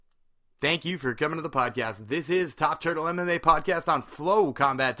Thank you for coming to the podcast. This is Top Turtle MMA Podcast on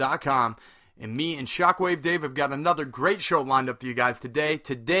FlowCombat.com. And me and Shockwave Dave have got another great show lined up for you guys today.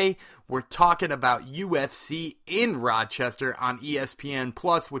 Today, we're talking about UFC in Rochester on ESPN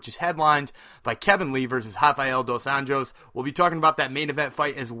Plus, which is headlined by Kevin Lee versus Rafael Dos Anjos. We'll be talking about that main event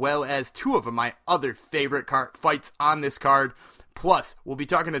fight as well as two of my other favorite fights on this card. Plus, we'll be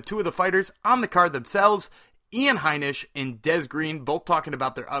talking to two of the fighters on the card themselves, Ian Heinisch and Des Green, both talking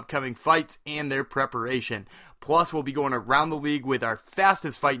about their upcoming fights and their preparation. Plus, we'll be going around the league with our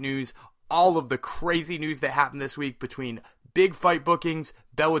fastest fight news, all of the crazy news that happened this week between big fight bookings,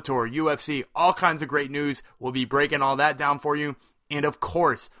 Bellator, UFC, all kinds of great news. We'll be breaking all that down for you. And of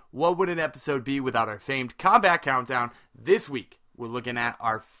course, what would an episode be without our famed Combat Countdown? This week, we're looking at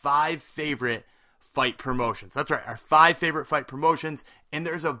our 5 favorite fight promotions. That's right, our 5 favorite fight promotions. And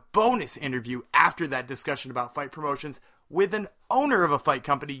there's a bonus interview after that discussion about fight promotions with an owner of a fight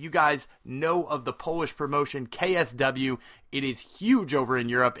company. You guys know of the Polish promotion KSW. It is huge over in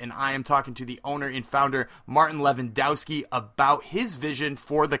Europe, and I am talking to the owner and founder, Martin Lewandowski, about his vision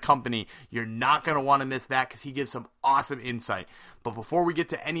for the company. You're not going to want to miss that because he gives some awesome insight. But before we get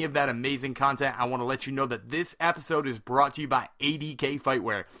to any of that amazing content, I want to let you know that this episode is brought to you by ADK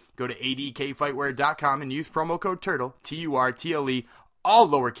Fightwear. Go to adkfightwear.com and use promo code TURTLE, TURTLE, all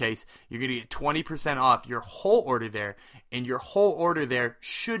lowercase. You're going to get 20% off your whole order there, and your whole order there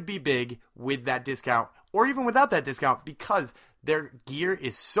should be big with that discount, or even without that discount, because their gear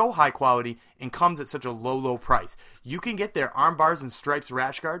is so high quality and comes at such a low price. You can get their Arm Bars and Stripes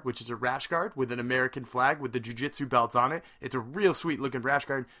rash guard, which is a rash guard with an American flag with the jiu-jitsu belts on it. It's a real sweet looking rash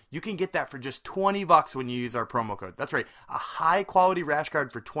guard. You can get that for just $20 when you use our promo code. That's right, a high quality rash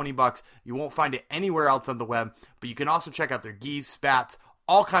guard for $20. You won't find it anywhere else on the web, but you can also check out their gis, spats,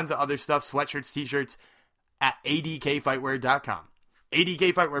 all kinds of other stuff, sweatshirts, t-shirts at adkfightwear.com.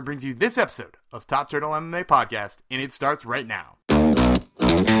 ADK Fightwear brings you this episode of Top Turtle MMA Podcast, and it starts right now.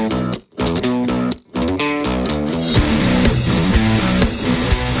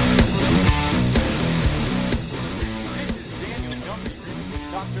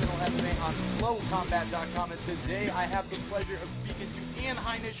 FlowCombat.com, and today I have the pleasure of speaking to Ian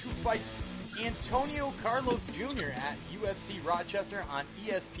Heinisch, who fights Antonio Carlos Jr. at UFC Rochester on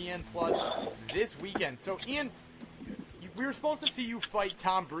ESPN Plus this weekend. So, Ian, we were supposed to see you fight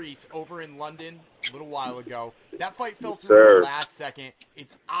Tom Breese over in London a little while ago. That fight fell through the last second.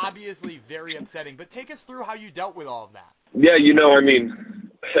 It's obviously very upsetting, but take us through how you dealt with all of that. Yeah, I mean,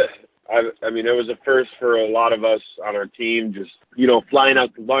 it was a first for a lot of us on our team, just, flying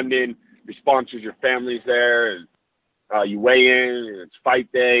out to London, your sponsors, your family's there, and you weigh in, and it's fight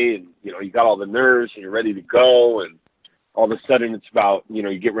day, and, you got all the nerves, and you're ready to go, and all of a sudden it's about,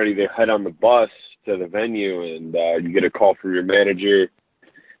 you get ready to head on the bus to the venue, and you get a call from your manager,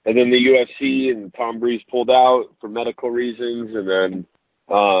 and then the UFC and Tom Breese pulled out for medical reasons, and then,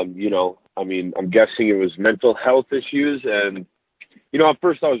 I'm guessing it was mental health issues, and, at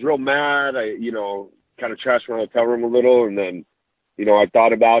first I was real mad. I, kind of trashed my hotel room a little, and then, I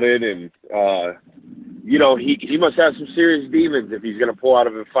thought about it, and, he must have some serious demons if he's going to pull out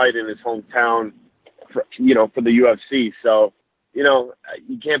of a fight in his hometown, for the UFC, so,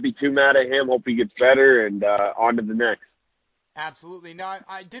 you can't be too mad at him. Hope he gets better, and on to the next. Absolutely. Now,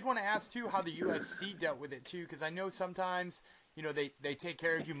 I did want to ask, too, how the UFC dealt with it, too, because I know sometimes, they take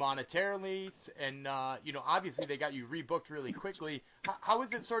care of you monetarily, and, obviously they got you rebooked really quickly. How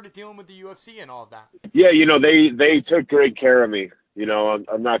is it sort of dealing with the UFC and all of that? Yeah, they took great care of me.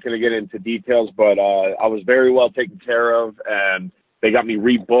 I'm not going to get into details, but I was very well taken care of, and they got me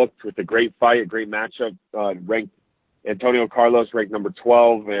rebooked with a great fight, a great matchup, ranked Antonio Carlos ranked number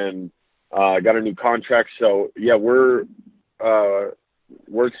 12, and got a new contract. So yeah, we're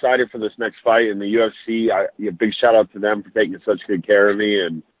excited for this next fight in the UFC. Big shout out to them for taking such good care of me,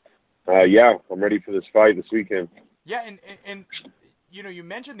 and I'm ready for this fight this weekend. Yeah, and you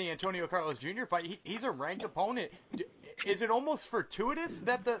mentioned the Antonio Carlos Jr. fight. He's a ranked opponent. Is it almost fortuitous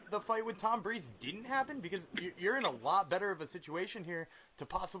that the fight with Tom Breese didn't happen? Because you're in a lot better of a situation here to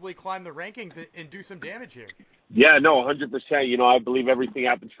possibly climb the rankings and do some damage here. Yeah, no, 100%. I believe everything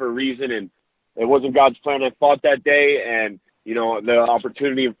happens for a reason, and it wasn't God's plan. I fought that day, and, the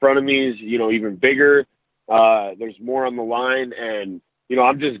opportunity in front of me is, even bigger. There's more on the line, and,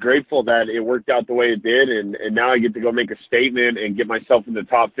 I'm just grateful that it worked out the way it did, and now I get to go make a statement and get myself in the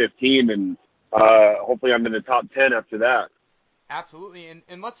top 15, and hopefully I'm in the top 10 after that. Absolutely,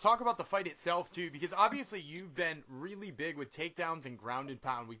 and let's talk about the fight itself too, because obviously you've been really big with takedowns and ground and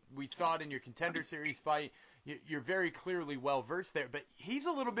pound. We saw it in your Contender Series fight. You're very clearly well versed there, but he's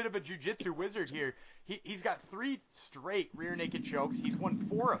a little bit of a jiu-jitsu wizard here. He's got 3 straight rear naked chokes. He's won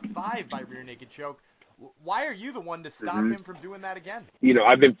 4 of 5 by rear naked choke. Why are you the one to stop him from doing that again?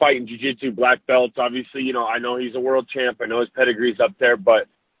 I've been fighting jiu-jitsu black belts. Obviously, I know he's a world champ. I know his pedigree's up there, but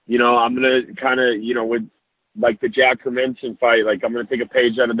I'm gonna kind of with like the Jack Hermanson fight, like I'm going to take a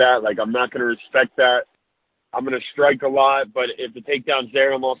page out of that. Like I'm not going to respect that. I'm going to strike a lot, but if the takedown's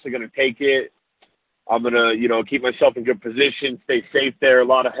there, I'm also going to take it. I'm going to, keep myself in good position, stay safe there. A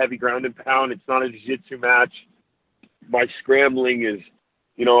lot of heavy ground and pound. It's not a jiu-jitsu match. My scrambling is,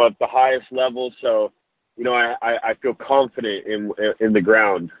 at the highest level. So, I feel confident in the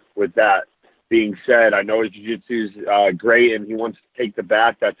ground with that being said. I know his jiu-jitsu's great and he wants to take the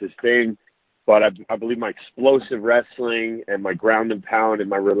back. That's his thing. But I believe my explosive wrestling and my ground and pound and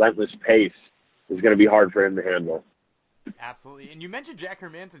my relentless pace is going to be hard for him to handle. Absolutely. And you mentioned Jack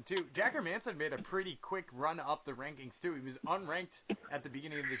Hermanson, too. Jack Hermanson made a pretty quick run up the rankings, too. He was unranked at the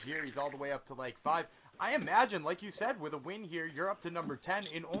beginning of this year. He's all the way up to, 5. I imagine, like you said, with a win here, you're up to number 10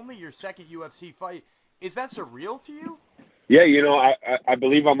 in only your second UFC fight. Is that surreal to you? Yeah, I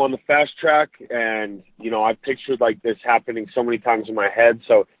believe I'm on the fast track, and, I pictured like this happening so many times in my head.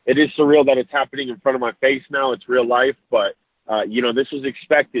 So it is surreal that it's happening in front of my face now. It's real life, but, this was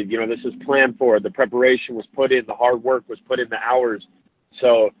expected. This was planned for. The preparation was put in. The hard work was put in, the hours.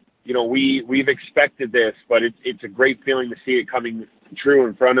 So, we've expected this, but it's a great feeling to see it coming true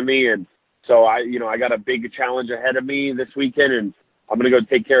in front of me. And so I got a big challenge ahead of me this weekend, and I'm going to go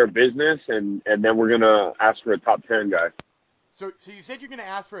take care of business, and then we're going to ask for a top 10 guy. So you said you're going to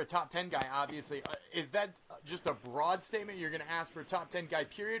ask for a top 10 guy, obviously. Is that just a broad statement? You're going to ask for a top 10 guy,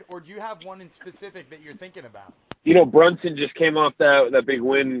 period? Or do you have one in specific that you're thinking about? Brunson just came off that big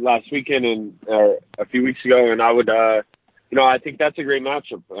win last weekend and a few weeks ago, and I would, I think that's a great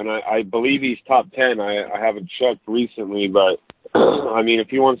matchup. And I believe he's top 10. I haven't checked recently, but, I mean, if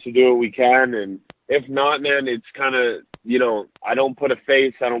he wants to do it, we can. And if not, man, it's kind of, I don't put a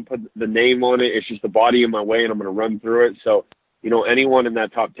face. I don't put the name on it. It's just the body in my way, and I'm going to run through it. So, anyone in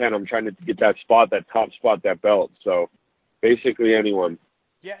that top 10, I'm trying to get that spot, that top spot, that belt. So basically anyone.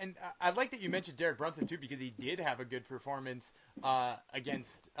 Yeah, and I like that you mentioned Derek Brunson, too, because he did have a good performance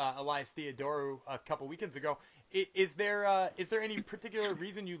against Elias Theodorou a couple weekends ago. Is there any particular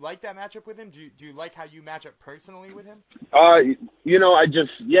reason you like that matchup with him? Do you like how you match up personally with him? I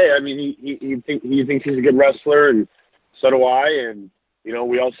mean, he thinks he's a good wrestler, and so do I. And,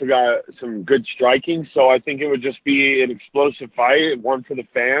 we also got some good striking. So I think it would just be an explosive fight, one for the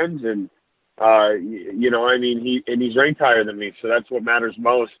fans. And, he's ranked higher than me. So that's what matters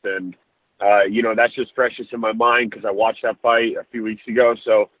most. And, that's just freshest in my mind because I watched that fight a few weeks ago.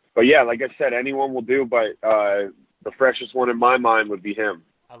 So, but yeah, like I said, anyone will do, but the freshest one in my mind would be him.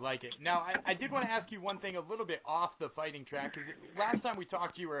 I like it. Now, I did want to ask you one thing a little bit off the fighting track, because last time we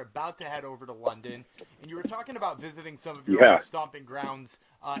talked, you were about to head over to London, and you were talking about visiting some of your old stomping grounds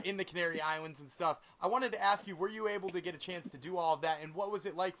in the Canary Islands and stuff. I wanted to ask you, were you able to get a chance to do all of that, and what was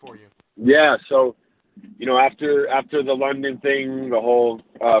it like for you? Yeah, so, after the London thing, the whole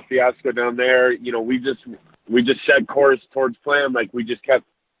fiasco down there, we just set course towards plan. Like,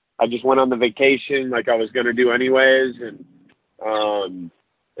 I just went on the vacation like I was going to do anyways, and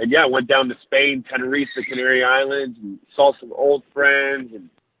I went down to Spain, Tenerife, the Canary Islands, and saw some old friends and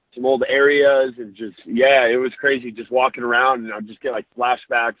some old areas, and it was crazy just walking around, and I'd just get like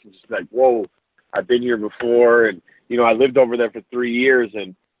flashbacks and just like, whoa, I've been here before. And, I lived over there for 3 years,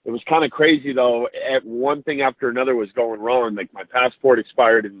 and it was kind of crazy though. One thing after another was going wrong. Like my passport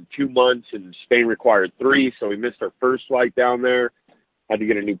expired in 2 months, and Spain required 3. So we missed our first flight down there, had to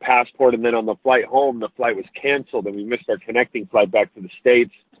get a new passport. And then on the flight home, the flight was canceled, and we missed our connecting flight back to the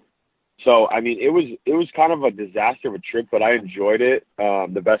States. So, I mean, it was kind of a disaster of a trip, but I enjoyed it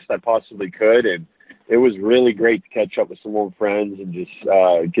the best I possibly could. And it was really great to catch up with some old friends and just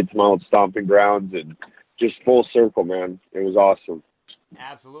get to my old stomping grounds and just full circle, man. It was awesome.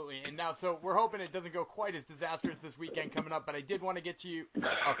 Absolutely. And now, so we're hoping it doesn't go quite as disastrous this weekend coming up, but I did want to get you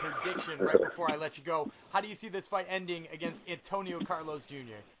a prediction right before I let you go. How do you see this fight ending against Antonio Carlos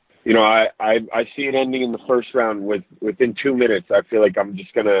Jr.? I see it ending in the first round within 2 minutes. I feel like I'm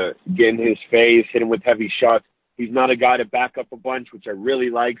just going to get in his face, hit him with heavy shots. He's not a guy to back up a bunch, which I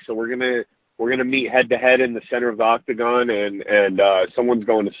really like. So we're going to meet head to head in the center of the octagon, and someone's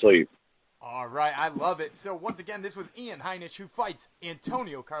going to sleep. All right, I love it. So once again, this was Ian Heinisch, who fights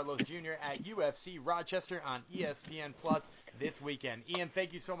Antonio Carlos Jr. at UFC Rochester on ESPN Plus this weekend. Ian,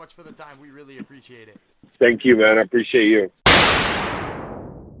 thank you so much for the time. We really appreciate it. Thank you, man. I appreciate you.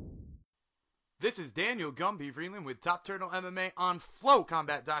 This is Daniel Gumby Freeland with Top Turtle MMA on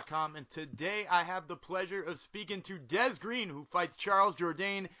FlowCombat.com, and today I have the pleasure of speaking to Des Green, who fights Charles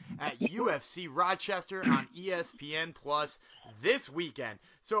Jourdain at UFC Rochester on ESPN Plus this weekend.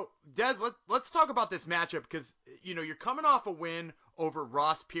 So, Des, let's talk about this matchup because, you know, you're coming off a win over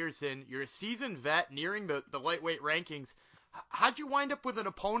Ross Pearson. You're a seasoned vet nearing the lightweight rankings. How'd you wind up with an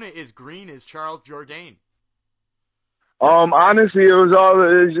opponent as green as Charles Jourdain? Honestly, it was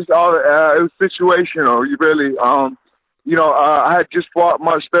situational. I had just fought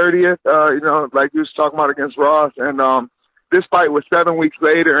March 30th, like you was talking about against Ross. And, this fight was 7 weeks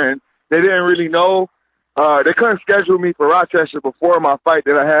later and they didn't really know, they couldn't schedule me for Rochester before my fight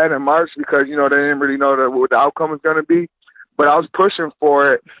that I had in March because, they didn't really know what the outcome was going to be. But I was pushing for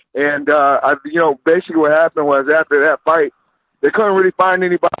it. And, basically what happened was after that fight, they couldn't really find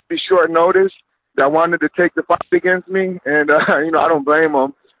anybody short notice that wanted to take the fight against me, and I don't blame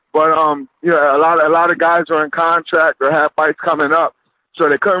them. But a lot of guys are in contract or have fights coming up, so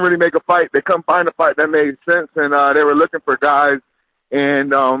they couldn't really make a fight. They couldn't find a fight that made sense, and they were looking for guys.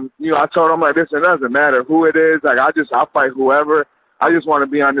 And I told them like, listen, it doesn't matter who it is. Like I'll fight whoever. I just want to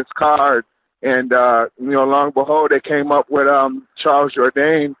be on this card. And long and behold, they came up with Charles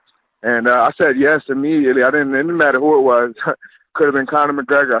Jourdain, and I said yes immediately. It didn't matter who it was. Could have been Conor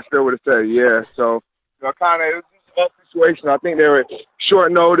McGregor. I still would have said yeah. So, it was a situation. I think they were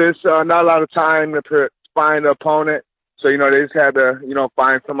short notice, not a lot of time to find an opponent. So, they just had to,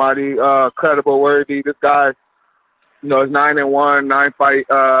 find somebody credible, worthy. This guy, is 9-1,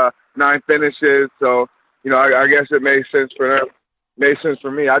 9 finishes. So, I guess it made sense for them. Made sense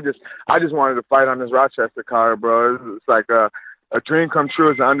for me. I just wanted to fight on this Rochester card, bro. It's like a dream come true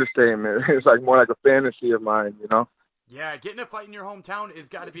is an understatement. It's like more like a fantasy of mine, Yeah, getting a fight in your hometown has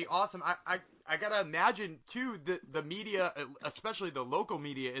got to be awesome. I got to imagine, too, the media, especially the local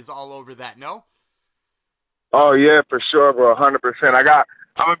media, is all over that, no? Oh, yeah, for sure, bro, 100%. I'm going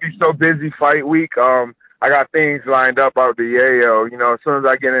to be so busy fight week. I got things lined up out the Yayo. As soon as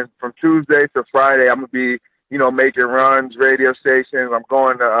I get in from Tuesday to Friday, I'm going to be, making runs, radio stations. I'm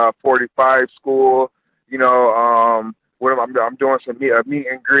going to 45 school, I'm doing some meet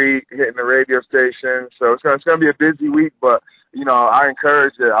and greet, hitting the radio station. So it's gonna be a busy week, but I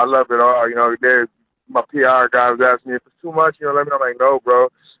encourage it. I love it all. My PR guy was asking me if it's too much. Let me know. I'm like, no, bro.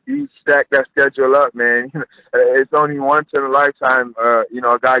 You stack that schedule up, man. It's only once in a lifetime. A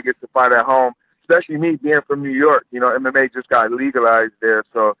guy gets to fight at home. Especially me being from New York. MMA just got legalized there,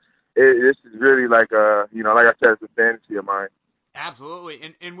 so this is really like like I said, it's a fantasy of mine.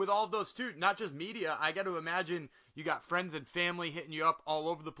 Absolutely. And with all of those, too, not just media, I got to imagine you got friends and family hitting you up all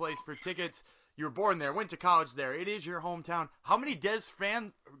over the place for tickets. You were born there, went to college there. It is your hometown. How many Des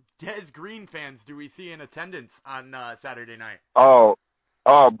Green fans do we see in attendance on Saturday night? Oh,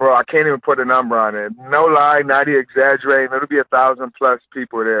 bro, I can't even put a number on it. No lie, not even exaggerating. It'll be 1,000+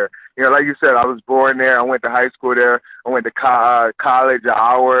 people there. Like you said, I was born there. I went to high school there. I went to college an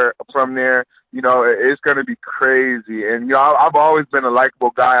hour from there. It's going to be crazy. And, I've always been a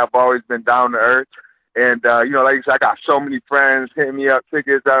likable guy. I've always been down to earth. And, like you said, I got so many friends hitting me up,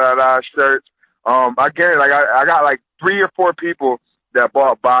 tickets, shirts. I guarantee, I got like 3 or 4 people that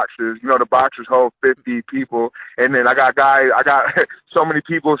bought boxes. The boxes hold 50 people. And then I got so many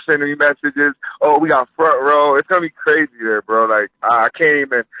people sending me messages. Oh, we got front row. It's going to be crazy there, bro. Like, I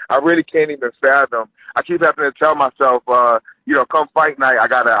really can't even fathom. I keep having to tell myself, come fight night, I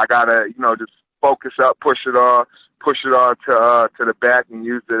gotta, just focus up, push it all to the back and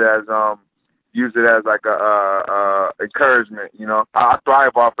use it as like a encouragement. I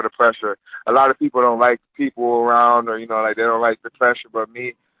thrive off of the pressure. A lot of people don't like people around, or like they don't like the pressure, but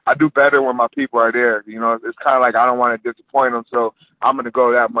me, I do better when my people are there. It's kind of like I don't want to disappoint them, so I'm going to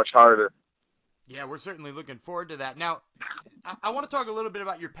go that much harder. Yeah, we're certainly looking forward to that. Now, I want to talk a little bit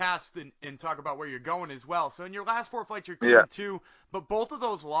about your past and talk about where you're going as well. So in your last 4 fights, you're 2-2, but both of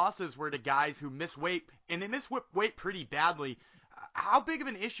those losses were to guys who miss weight, and they miss weight pretty badly. How big of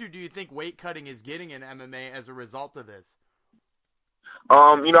an issue do you think weight cutting is getting in MMA as a result of this?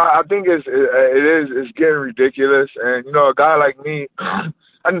 I think it's getting ridiculous. And, a guy like me, I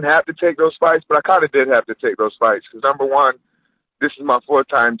didn't have to take those fights, but I kind of did have to take those fights. Because, number one, this is my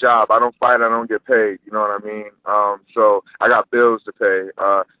full-time job. I don't fight, I don't get paid. You know what I mean? So I got bills to pay.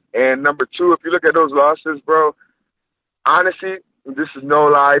 And number two, if you look at those losses, bro, honestly, this is no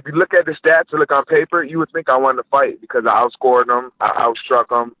lie. If you look at the stats or look on paper, you would think I won the fight because I outscored them, I outstruck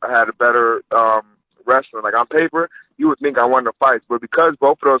them, I had a better wrestling. Like on paper, you would think I won the fights. But because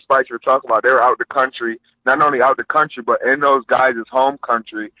both of those fights you're talking about, they were out the country, not only out the country, but in those guys' home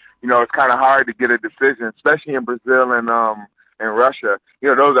country, it's kind of hard to get a decision, especially in Brazil and and Russia. You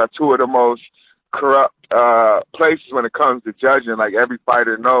know, those are two of the most corrupt places when it comes to judging, like every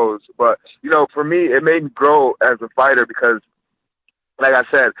fighter knows. But, you know, for me, it made me grow as a fighter because, like I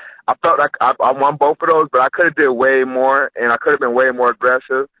said, I felt like I won both of those, but I could have did way more, and I could have been way more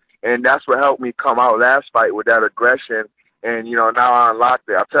aggressive. And that's what helped me come out last fight with that aggression. And, you know, now I unlocked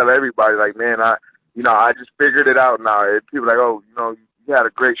it. I tell everybody, like, man, I just figured it out now. And people are like, oh, you know, you had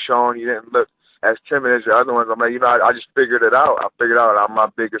a great showing. You didn't look as timid as the other ones. I'm like, you know, I just figured it out. I figured out I'm my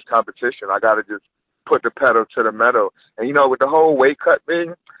biggest competition. I got to just put the pedal to the metal. And, you know, with the whole weight cut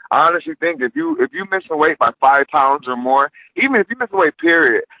thing, I honestly think if you missing weight by 5 pounds or more, even if you miss weight,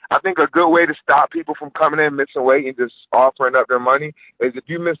 period, I think a good way to stop people from coming in missing weight and just offering up their money is if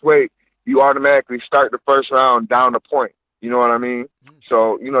you miss weight, you automatically start the first round down a point. You know what I mean?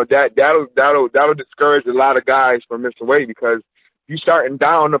 So, you know, that'll discourage a lot of guys from missing weight because you starting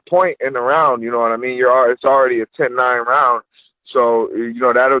down a point in the round. You know what I mean? It's already a 10-9 round. So, you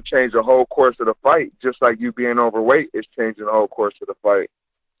know, that'll change the whole course of the fight, just like you being overweight is changing the whole course of the fight.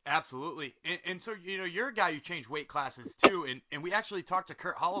 Absolutely. And so, you know, you're a guy who changed weight classes too. And we actually talked to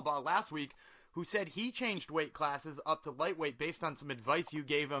Kurt Hollabaugh last week, who said he changed weight classes up to lightweight based on some advice you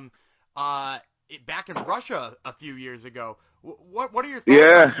gave him back in Russia a few years ago. What are your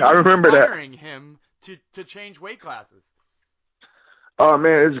thoughts on I remember inspiring him to change weight classes? Oh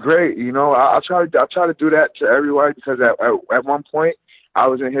man, it's great. You know, I try to do that to everybody because at one point I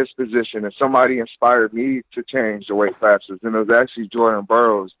was in his position and somebody inspired me to change the weight classes, and it was actually Jordan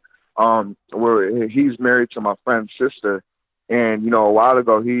Burroughs. Where he's married to my friend's sister, and you know, a while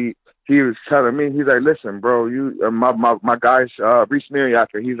ago he was telling me, he's like, listen, bro, my guy's Reese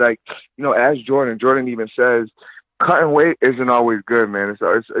Miriacker, he's like, you know, ask Jordan. Jordan even says cutting weight isn't always good, man.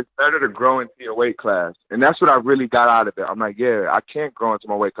 It's better to grow into your weight class. And that's what I really got out of it. I'm like, yeah, I can't grow into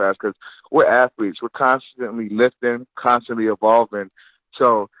my weight class because we're athletes. We're constantly lifting, constantly evolving.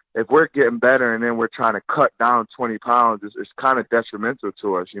 So if we're getting better and then we're trying to cut down 20 pounds, it's kind of detrimental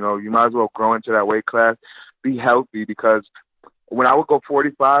to us. You know, you might as well grow into that weight class, be healthy, because when I would go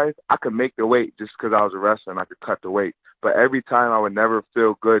 45, I could make the weight just because I was a wrestler and I could cut the weight. But every time I would never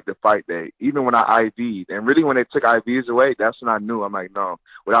feel good the fight day, even when I IV'd. And really when they took IVs away, that's when I knew. I'm like, no,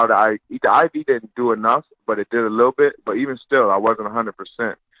 without the IV didn't do enough, but it did a little bit. But even still, I wasn't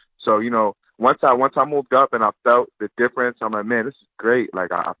 100%. So, you know, once I moved up and I felt the difference, I'm like, man, this is great.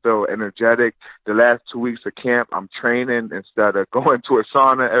 Like, I feel energetic. The last 2 weeks of camp, I'm training instead of going to a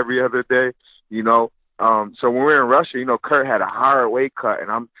sauna every other day, you know. So when we were in Russia, you know, Kurt had a hard weight cut, and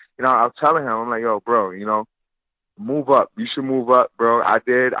I was telling him, I'm like, yo, bro, you know, move up. You should move up, bro. I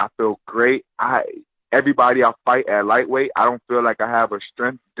did. I feel great. Everybody I fight at lightweight, I don't feel like I have a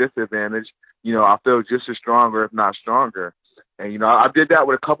strength disadvantage. You know, I feel just as stronger, if not stronger. And, you know, I did that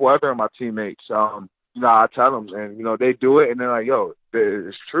with a couple other of my teammates. You know, I tell them, and, you know, they do it, and they're like, yo,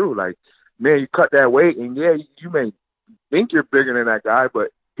 it's true. Like, man, you cut that weight, and, yeah, you may think you're bigger than that guy, but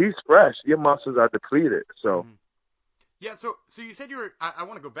he's fresh. Your muscles are depleted. So, yeah. So you said you were. I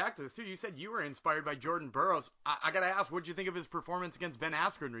want to go back to this too. You said you were inspired by Jordan Burroughs. I gotta ask, what did you think of his performance against Ben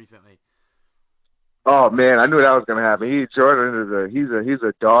Askren recently? Oh man, I knew that was gonna happen. Jordan is he's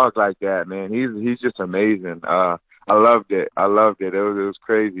a dog like that, man. He's just amazing. I loved it. It was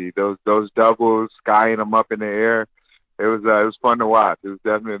crazy. Those doubles, skying them up in the air. It was fun to watch. It was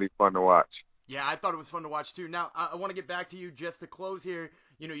definitely fun to watch. Yeah, I thought it was fun to watch too. Now, I want to get back to you just to close here.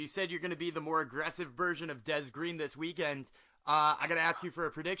 You know, you said you're going to be the more aggressive version of Des Green this weekend. I got to ask you for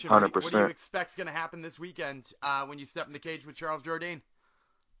a prediction. 100%. What do you expect is going to happen this weekend when you step in the cage with Charles Jourdain?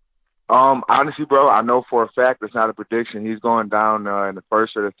 Honestly, bro, I know for a fact it's not a prediction. He's going down in the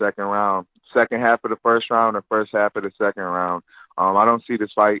first or the second round. Second half of the first round or first half of the second round. I don't see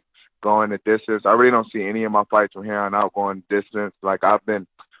this fight going the distance. I really don't see any of my fights from here on out going distance. Like, I've been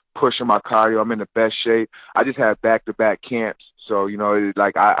pushing my cardio. I'm in the best shape. I just had back-to-back camps. So, you know,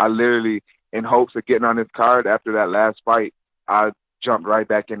 like I literally, in hopes of getting on this card after that last fight, I jumped right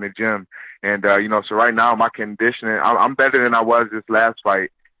back in the gym. And, you know, so right now my conditioning, I'm better than I was this last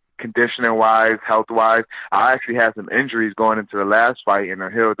fight, conditioning-wise, health-wise. I actually had some injuries going into the last fight and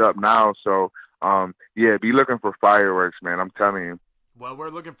are healed up now. So, yeah, be looking for fireworks, man. I'm telling you. Well, we're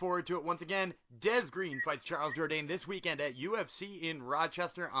looking forward to it once again. Des Green fights Charles Jourdain this weekend at UFC in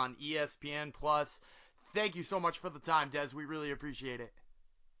Rochester on ESPN+. Thank you so much for the time, Des. We really appreciate it.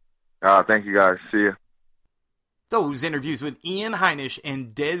 Thank you, guys. See you. Those interviews with Ian Heinisch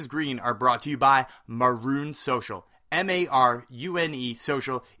and Des Green are brought to you by Marune Social. Marune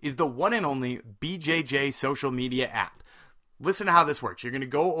Social is the one and only BJJ social media app. Listen to how this works. You're going to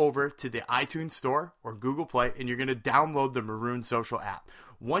go over to the iTunes Store or Google Play, and you're going to download the Marune Social app.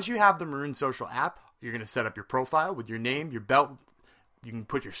 Once you have the Marune Social app, You're going to set up your profile with your name, your belt. You can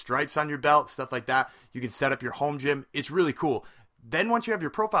put your stripes on your belt, stuff like that. You can set up your home gym. It's really cool. Then once you have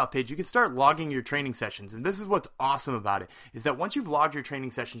your profile page, you can start logging your training sessions. And this is what's awesome about it, is that once you've logged your training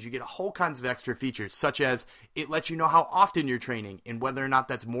sessions, you get a whole kinds of extra features, such as it lets you know how often you're training and whether or not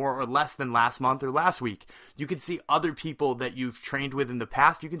that's more or less than last month or last week. You can see other people that you've trained with in the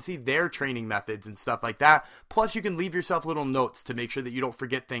past. You can see their training methods and stuff like that. Plus, you can leave yourself little notes to make sure that you don't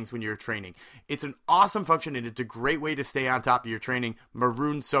forget things when you're training. It's an awesome function, and it's a great way to stay on top of your training.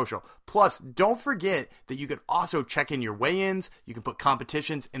 Maroon Social. Plus, don't forget that you can also check in your weigh-ins. You can put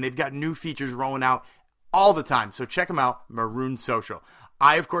competitions, and they've got new features rolling out all the time. So check them out, Maroon Social.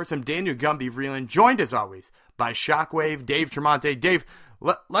 I, of course, am Daniel Gumby Vreeland, joined as always by Shockwave, Dave Tremonte. Dave,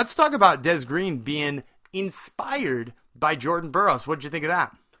 let's talk about Des Green being inspired by Jordan Burroughs. What did you think of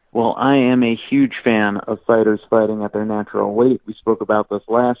that? Well, I am a huge fan of fighters fighting at their natural weight. We spoke about this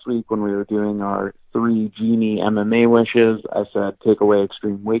last week when we were doing our 3 Genie MMA wishes. I said take away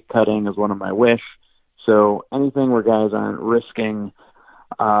extreme weight cutting as one of my wish. So anything where guys aren't risking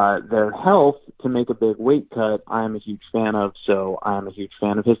their health to make a big weight cut, I'm a huge fan of. So I'm a huge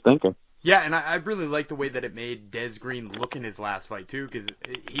fan of his thinking. Yeah, and I really like the way that it made Des Green look in his last fight, too, because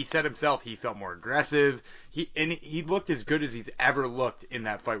he said himself he felt more aggressive. He looked as good as he's ever looked in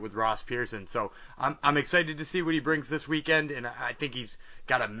that fight with Ross Pearson. So I'm excited to see what he brings this weekend, and I think he's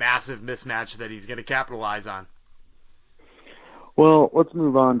got a massive mismatch that he's going to capitalize on. Well, let's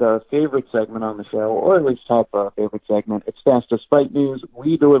move on to our favorite segment on the show, or at least top favorite segment. It's Fastest Fight News.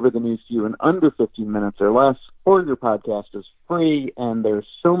 We deliver the news to you in under 15 minutes or less, or your podcast is free, and there's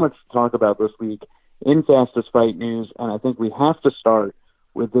so much to talk about this week in Fastest Fight News, and I think we have to start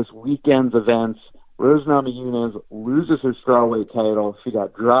with this weekend's events. Rose Namajunas loses her strawweight title. She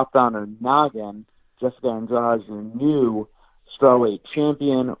got dropped on her noggin. Jessica Andrade, your new strawweight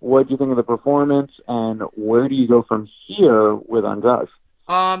champion. What do you think of the performance, and where do you go from here with Andrade?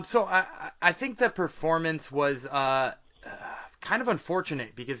 So I think the performance was kind of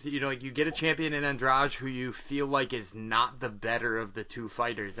unfortunate because you get a champion in Andrade who you feel like is not the better of the two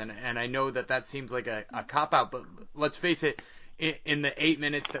fighters, and I know that seems like a cop out, but let's face it, in the 8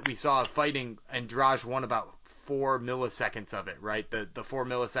 minutes that we saw of fighting, Andrade won about 4 milliseconds of it, right? The 4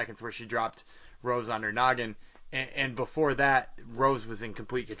 milliseconds where she dropped Rose on her noggin. And before that, Rose was in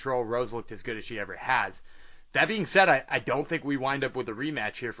complete control. Rose looked as good as she ever has. That being said, I don't think we wind up with a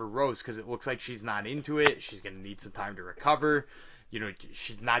rematch here for Rose because it looks like she's not into it. She's going to need some time to recover.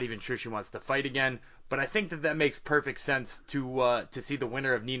 She's not even sure she wants to fight again. But I think that makes perfect sense to see the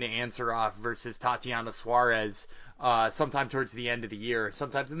winner of Nina Ansaroff versus Tatiana Suarez sometime towards the end of the year,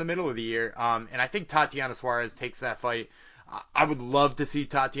 sometimes in the middle of the year. And I think Tatiana Suarez takes that fight. I would love to see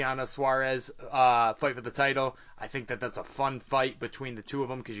Tatiana Suarez fight for the title. I think that's a fun fight between the two of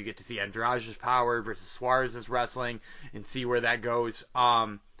them because you get to see Andrade's power versus Suarez's wrestling and see where that goes.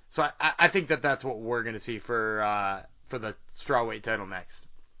 So I think that's what we're going to see for the strawweight title next.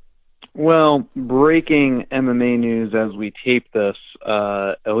 Well, breaking MMA news as we tape this,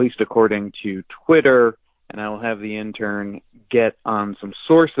 at least according to Twitter, and I will have the intern get on some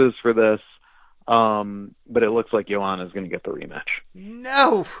sources for this. But it looks like Joanna's going to get the rematch.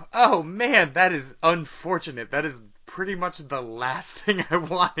 No! Oh, man, that is unfortunate. That is pretty much the last thing I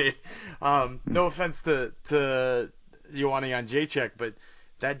wanted. No offense to Joanna Jędrzejczyk, but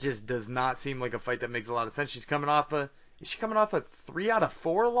that just does not seem like a fight that makes a lot of sense. Is she coming off of 3 out of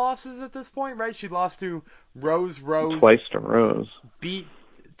 4 losses at this point, right? She lost to Rose. Twice to Rose. Beat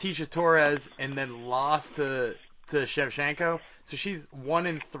Tisha Torres, and then lost to Shevchenko. So she's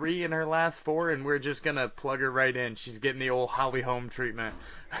 1-3 in her last 4, and we're just going to plug her right in. She's getting the old Holly Holm treatment.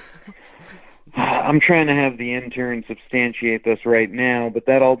 I'm trying to have the intern substantiate this right now, but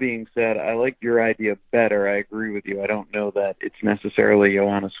that all being said, I like your idea better. I agree with you. I don't know that it's necessarily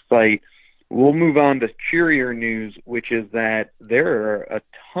Joanna's fight. We'll move on to cheerier news, which is that there are a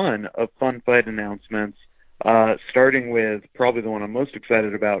ton of fun fight announcements, starting with probably the one I'm most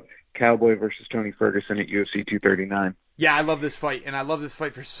excited about, Cowboy versus Tony Ferguson at UFC 239. Yeah, I love this fight, and I love this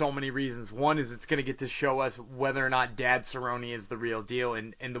fight for so many reasons. One is it's going to get to show us whether or not Dad Cerrone is the real deal,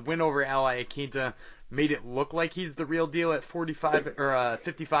 and the win over Al Iaquinta made it look like he's the real deal at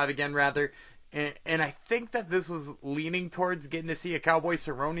 55 again, rather. And I think that this is leaning towards getting to see a Cowboy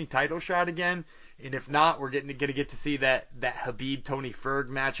Cerrone title shot again. And if not, we're going to get to see that Habib-Tony Ferg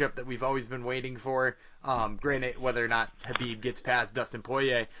matchup that we've always been waiting for. Granted, whether or not Habib gets past Dustin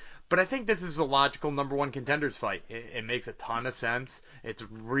Poirier. But I think this is a logical number 1 contenders fight. It makes a ton of sense. It's a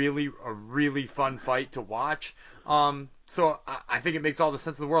really fun fight to watch. So I think it makes all the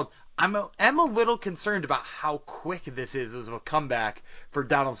sense in the world. I'm a little concerned about how quick this is as a comeback for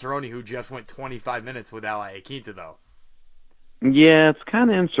Donald Cerrone, who just went 25 minutes with Al Iaquinta, though. Yeah, it's kind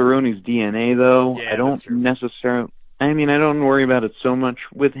of in Cerrone's DNA, though. Yeah, I don't necessarily. I mean, I don't worry about it so much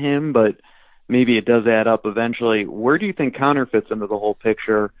with him, but maybe it does add up eventually. Where do you think Conor fits into the whole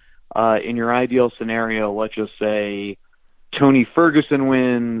picture? In your ideal scenario, let's just say Tony Ferguson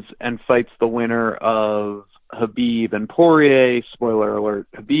wins and fights the winner of Khabib and Poirier. Spoiler alert,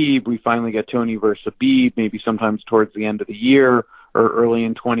 Khabib. We finally get Tony versus Khabib, maybe sometimes towards the end of the year or early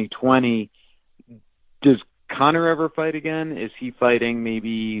in 2020. Does Conor ever fight again? Is he fighting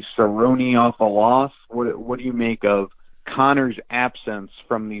maybe Cerrone off a loss? What do you make of Conor's absence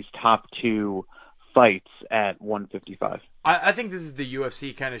from these top two fights at 155? I think this is the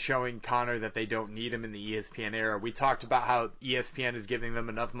UFC kind of showing Conor that they don't need him in the ESPN era. We talked about how ESPN is giving them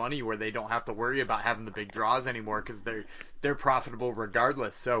enough money where they don't have to worry about having the big draws anymore because they're profitable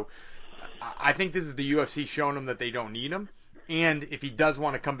regardless. So I think this is the UFC showing him that they don't need him. And if he does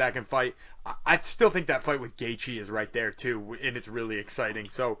want to come back and fight, I still think that fight with Gaethje is right there too, and it's really exciting.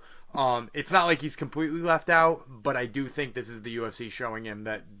 So it's not like he's completely left out, but I do think this is the UFC showing him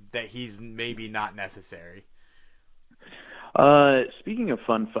that he's maybe not necessary. Speaking of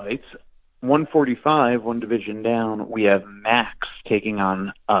fun fights, 145, one division down, we have Max taking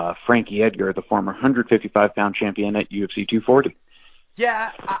on Frankie Edgar, the former 155-pound champion at UFC 240.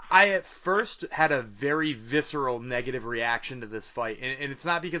 Yeah, I at first had a very visceral negative reaction to this fight, and it's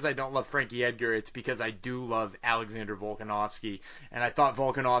not because I don't love Frankie Edgar, it's because I do love Alexander Volkanovski, and I thought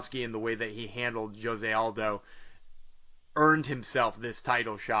Volkanovski, in the way that he handled Jose Aldo, earned himself this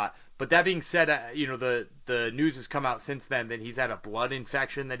title shot. But that being said, the news has come out since then that he's had a blood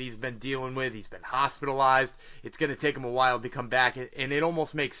infection that he's been dealing with. He's been hospitalized. It's going to take him a while to come back, and it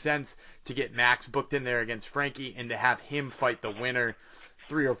almost makes sense to get Max booked in there against Frankie and to have him fight the winner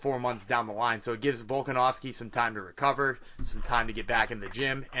 3 or 4 months down the line. So it gives Volkanovski some time to recover, some time to get back in the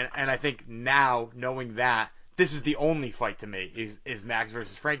gym, and I think now, knowing that, this is the only fight to me is Max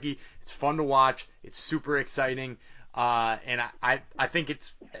versus Frankie. It's fun to watch. It's super exciting. And I think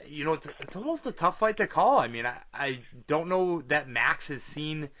it's almost a tough fight to call. I mean, I don't know that Max has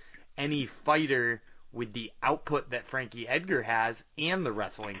seen any fighter with the output that Frankie Edgar has and the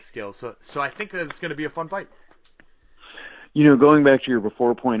wrestling skills. So I think that it's going to be a fun fight. Going back to your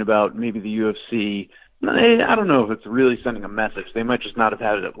before point about maybe the UFC, I don't know if it's really sending a message. They might just not have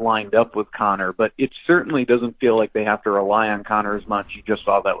had it lined up with Conor, but it certainly doesn't feel like they have to rely on Conor as much. You just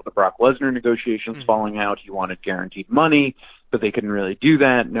saw that with the Brock Lesnar negotiations falling out. He wanted guaranteed money, but they couldn't really do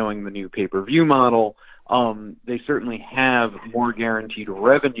that knowing the new pay-per-view model. They certainly have more guaranteed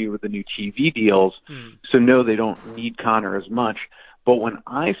revenue with the new TV deals, so no, they don't need Conor as much. But when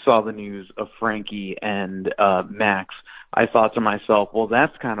I saw the news of Frankie and Max, I thought to myself, well,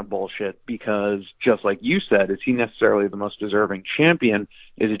 that's kind of bullshit because just like you said, is he necessarily the most deserving champion?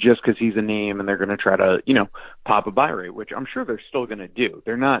 Is it just because he's a name and they're going to try to, pop a buy rate, which I'm sure they're still going to do.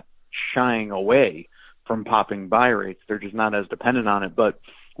 They're not shying away from popping buy rates. They're just not as dependent on it. But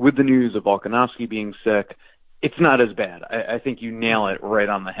with the news of Volkanovski being sick, it's not as bad. I think you nail it right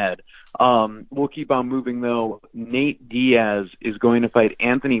on the head. We'll keep on moving, though. Nate Diaz is going to fight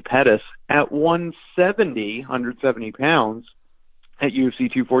Anthony Pettis at 170 pounds at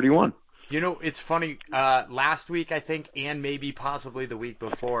UFC 241. It's funny. Last week, I think, and maybe possibly the week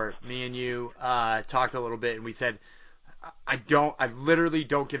before, me and you talked a little bit, and we said, I literally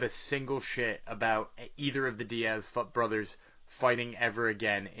don't give a single shit about either of the Diaz brothers fighting ever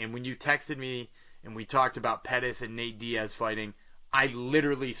again. And when you texted me and we talked about Pettis and Nate Diaz fighting, I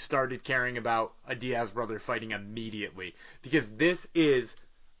literally started caring about a Diaz brother fighting immediately because this is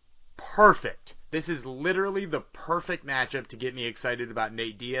perfect. This is literally the perfect matchup to get me excited about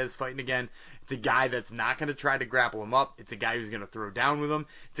Nate Diaz fighting again. It's a guy that's not going to try to grapple him up. It's a guy who's going to throw down with him.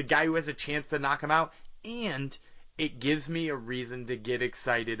 It's a guy who has a chance to knock him out. And it gives me a reason to get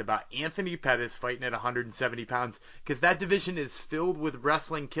excited about Anthony Pettis fighting at 170 pounds because that division is filled with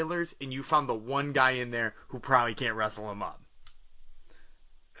wrestling killers, and you found the one guy in there who probably can't wrestle him up.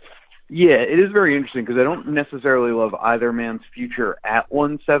 Yeah, it is very interesting because I don't necessarily love either man's future at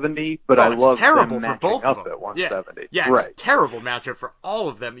 170, but I love terrible them for both up of them. At 170. Yeah, right. It's a terrible matchup for all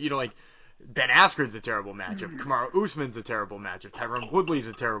of them. Ben Askren's a terrible matchup. Kamaru Usman's a terrible matchup. Tyron Woodley's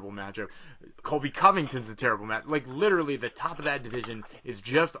a terrible matchup. Colby Covington's a terrible matchup. Literally, the top of that division is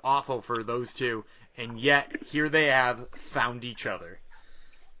just awful for those two, and yet here they have found each other.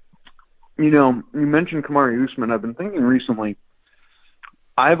 You mentioned Kamaru Usman. I've been thinking recently,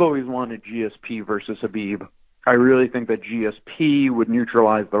 I've always wanted GSP versus Khabib. I really think that GSP would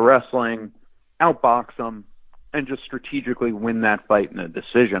neutralize the wrestling, outbox him, and just strategically win that fight in a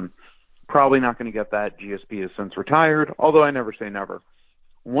decision. probably not going to get that. GSP has since retired, although I never say never.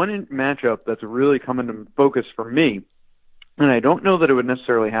 One matchup that's really come into focus for me, and I don't know that it would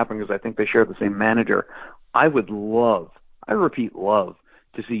necessarily happen because I think they share the same manager. I would love, I repeat, love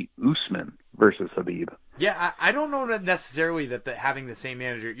to see Usman versus Khabib. Yeah, I don't know that necessarily that having the same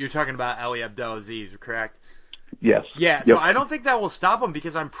manager. You're talking about Ali Abdelaziz, correct? Yes. Yeah, so I don't think that will stop him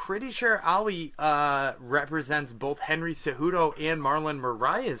because I'm pretty sure Ali represents both Henry Cejudo and Marlon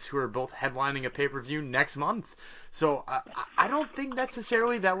Moraes, who are both headlining a pay-per-view next month. So I don't think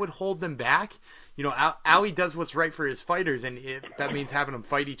necessarily that would hold them back. You know, Ali does what's right for his fighters, and if that means having them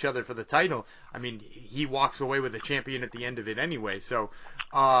fight each other for the title, I mean, he walks away with a champion at the end of it anyway. So,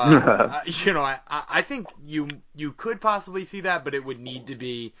 you know, I think you could possibly see that, but it would need to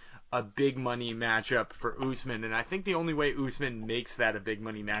be a big money matchup for Usman, and I think the only way Usman makes that a big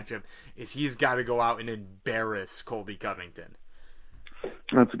money matchup is he's got to go out and embarrass Colby Covington.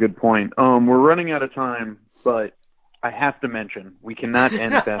 That's a good point. We're running out of time, but I have to mention, we cannot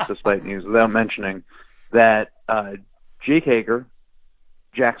end Fastest Fight News without mentioning that Jake Hager,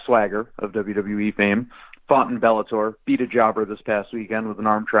 Jack Swagger of WWE fame, fought in Bellator, beat a jobber this past weekend with an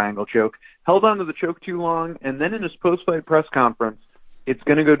arm triangle choke, held onto the choke too long, and then in his post-fight press conference, it's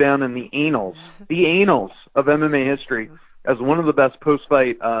going to go down in the annals of MMA history as one of the best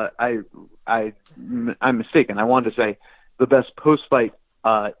post-fight, I'm mistaken, I wanted to say the best post-fight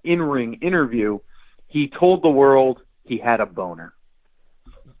in-ring interview. He told the world he had a boner.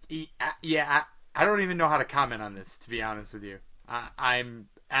 Yeah, I don't even know how to comment on this, to be honest with you. I'm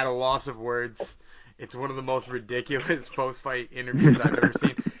at a loss of words. It's one of the most ridiculous post-fight interviews I've ever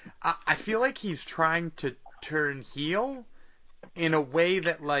seen. I feel like he's trying to turn heel in a way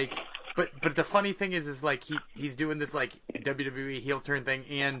that, like, but the funny thing is like he's doing this like WWE heel turn thing,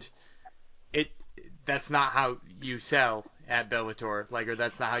 and that's not how you sell at Bellator, like, or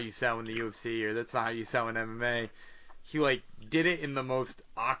that's not how you sell in the UFC, or that's not how you sell in MMA. He like did it in the most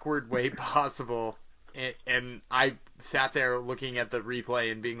awkward way possible, and I sat there looking at the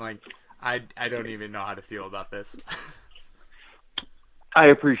replay and being like, I don't even know how to feel about this. I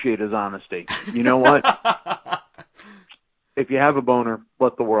appreciate his honesty. You know what? If you have a boner,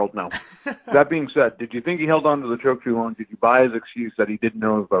 let the world know. That being said, did you think he held on to the choke too long? Did you buy his excuse that he didn't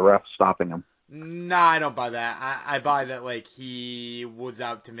know of the ref stopping him? Nah, I don't buy that. I buy that, like, he was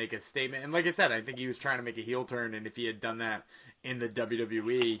out to make a statement. And like I said, I think he was trying to make a heel turn, and if he had done that in the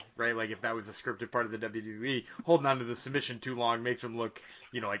WWE, right, like if that was a scripted part of the WWE, holding on to the submission too long makes him look,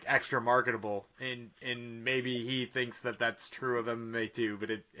 you know, like extra marketable. And maybe he thinks that that's true of MMA too, but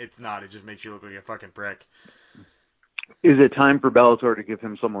it's not. It just makes you look like a fucking prick. Is it time for Bellator to give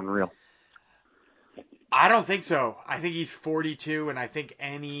him someone real? I don't think so. I think he's 42, and I think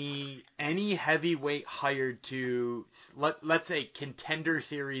any heavyweight hired to, let's say, contender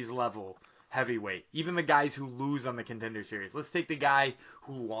series level heavyweight, even the guys who lose on the contender series. Let's take the guy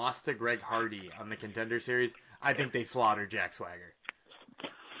who lost to Greg Hardy on the contender series. I think they slaughter Jack Swagger.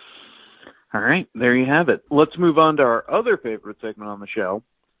 All right, there you have it. Let's move on to our other favorite segment on the show.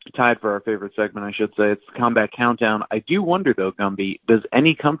 Tied for our favorite segment, I should say. It's the Combat Countdown. I do wonder, though, Gumby, does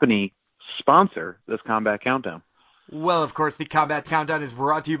any company sponsor this Combat Countdown? Well, of course, the Combat Countdown is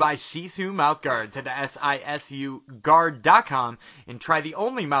brought to you by Sisu Mouthguards. Head to SISUguard.com and try the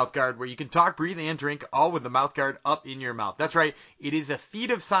only mouthguard where you can talk, breathe, and drink, all with the mouthguard up in your mouth. That's right. It is a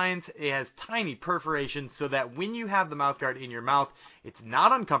feat of science. It has tiny perforations so that when you have the mouthguard in your mouth, it's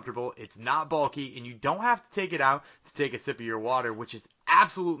not uncomfortable, it's not bulky, and you don't have to take it out to take a sip of your water, which is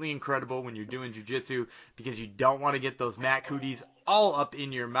absolutely incredible when you're doing jiu-jitsu because you don't want to get those mat cooties all up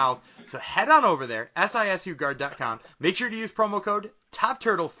in your mouth. So head on over there, SISUguard.com. Make sure to use promo code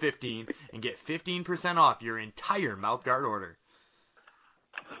TOPTURTLE15 and get 15% off your entire mouthguard order.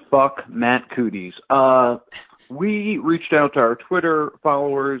 Fuck Matt Cooties. We reached out to our Twitter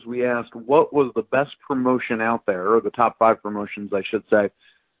followers. We asked what was the best promotion out there, or the top 5 promotions, I should say,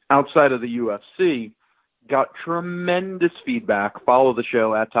 outside of the UFC. Got tremendous feedback. Follow the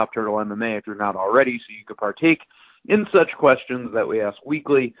show at Top Turtle MMA if you're not already, so you can partake in such questions that we ask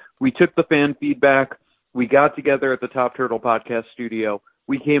weekly. We took the fan feedback. We got together at the Top Turtle Podcast Studio.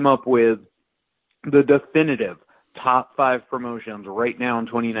 We came up with the definitive top 5 promotions right now in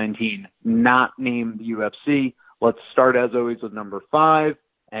 2019, not named the UFC. Let's start, as always, with number 5,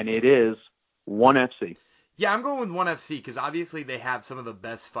 and it is ONE FC. Yeah, I'm going with ONE FC because obviously they have some of the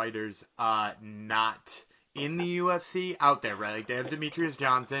best fighters not in the UFC out there, right? Like they have Demetrius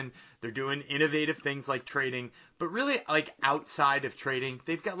Johnson. They're doing innovative things like trading, but really like outside of trading,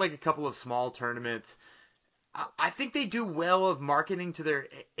 they've got like a couple of small tournaments. I think they do well of marketing to their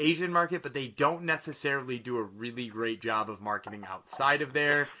Asian market, but they don't necessarily do a really great job of marketing outside of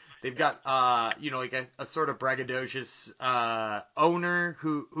there. They've got, like a sort of braggadocious owner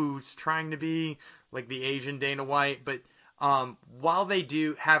who's trying to be like the Asian Dana White. But while they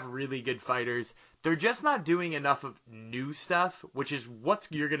do have really good fighters, they're just not doing enough of new stuff, which is what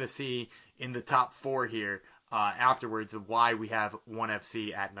you're going to see in the top 4 here afterwards, of why we have ONE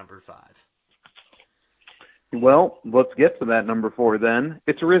FC at number 5. Well, let's get to that number 4 then.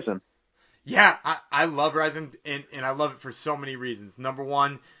 It's Rizin. Yeah, I love Rizin, and I love it for so many reasons. Number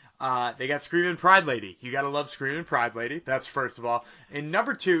 1, they got Screaming Pride Lady. You got to love Screaming Pride Lady. That's first of all. And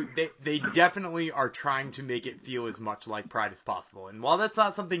number 2, they definitely are trying to make it feel as much like Pride as possible. And while that's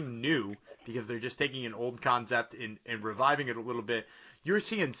not something new, because they're just taking an old concept and reviving it a little bit, you're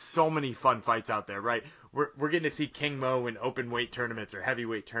seeing so many fun fights out there, right? We're getting to see King Mo in open weight tournaments or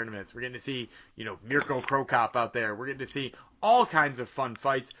heavyweight tournaments. We're getting to see, Mirko Krokop out there. We're getting to see all kinds of fun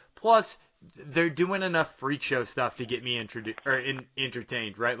fights. Plus, they're doing enough freak show stuff to get me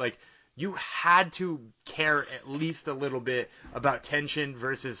entertained, right? Like, you had to care at least a little bit about Tenshin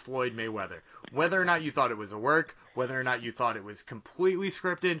versus Floyd Mayweather. Whether or not you thought it was a work, whether or not you thought it was completely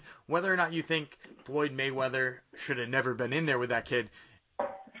scripted, whether or not you think Floyd Mayweather should have never been in there with that kid,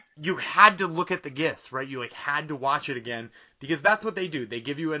 you had to look at the gifts, right? You had to watch it again, because that's what they do. They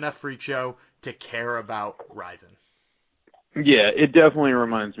give you enough freak show to care about Rizin. Yeah, it definitely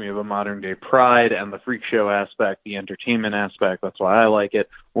reminds me of a modern-day Pride and the freak show aspect, the entertainment aspect. That's why I like it.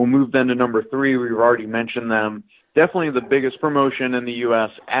 We'll move then to number 3. We've already mentioned them. Definitely the biggest promotion in the U.S.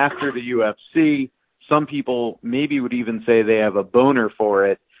 after the UFC. Some people maybe would even say they have a boner for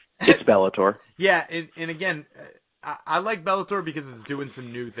it. It's Bellator. Yeah, and again, I like Bellator because it's doing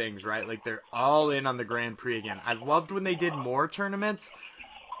some new things, right? Like, they're all in on the Grand Prix again. I loved when they did more tournaments.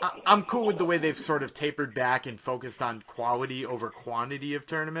 I'm cool with the way they've sort of tapered back and focused on quality over quantity of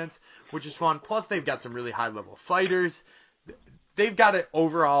tournaments, which is fun. Plus, they've got some really high-level fighters. They've got an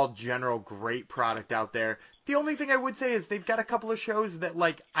overall general great product out there. The only thing I would say is they've got a couple of shows that,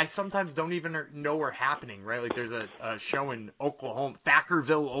 like, I sometimes don't even know are happening, right? Like, there's a show in Oklahoma,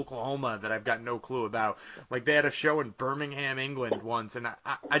 Thackerville, Oklahoma, that I've got no clue about. Like, they had a show in Birmingham, England once, and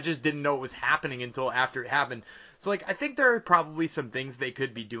I just didn't know it was happening until after it happened. So, like, I think there are probably some things they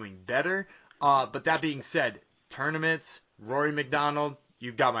could be doing better. But that being said, tournaments, Rory McDonald,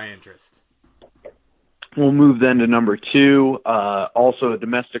 you've got my interest. We'll move then to number 2, also a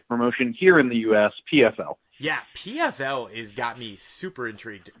domestic promotion here in the U.S., PFL. Yeah, PFL has got me super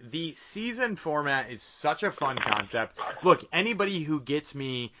intrigued. The season format is such a fun concept. Look, anybody who gets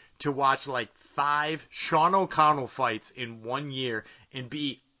me to watch like 5 Sean O'Connell fights in 1 year and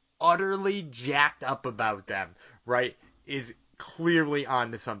be utterly jacked up about them, right, is clearly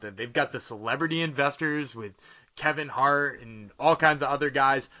on to something. They've got the celebrity investors with Kevin Hart and all kinds of other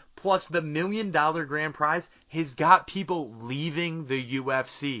guys, plus the $1 million grand prize has got people leaving the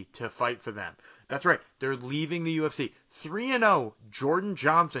UFC to fight for them. That's right, they're leaving the UFC. 3-0 Jordan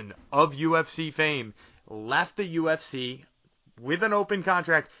Johnson of UFC fame left the UFC with an open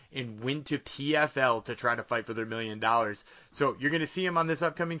contract and went to PFL to try to fight for their $1 million. So you're going to see him on this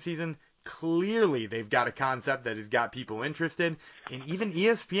upcoming season. Clearly, they've got a concept that has got people interested, and even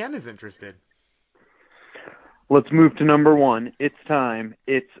ESPN is interested. Let's move to number 1. It's time.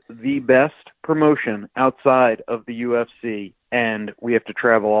 It's the best promotion outside of the UFC, and we have to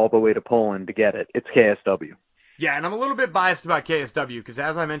travel all the way to Poland to get it. It's KSW. Yeah, and I'm a little bit biased about KSW because,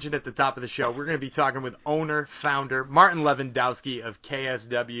 as I mentioned at the top of the show, we're going to be talking with owner, founder, Martin Lewandowski of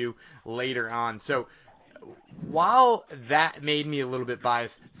KSW later on. So while that made me a little bit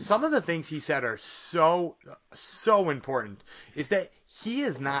biased, some of the things he said are so important, is that he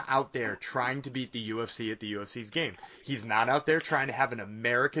is not out there trying to beat the UFC at the UFC's game. He's not out there trying to have an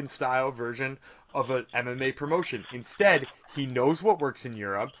American-style version of an MMA promotion. Instead, he knows what works in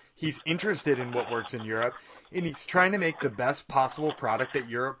Europe, he's interested in what works in Europe, and he's trying to make the best possible product that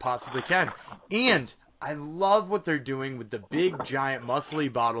Europe possibly can. And I love what they're doing with the big, giant,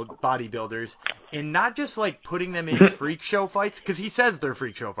 muscly bodybuilders, and not just like putting them in freak show fights, because he says they're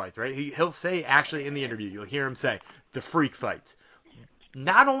freak show fights, right? He'll say, actually in the interview, you'll hear him say, the freak fights.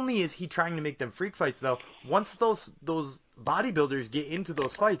 Not only is he trying to make them freak fights, though, once those bodybuilders get into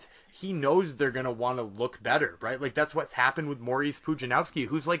those fights, he knows they're going to want to look better, right? Like, that's what's happened with Maurice Pudzianowski,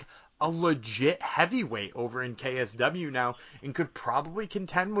 who's like a legit heavyweight over in KSW now and could probably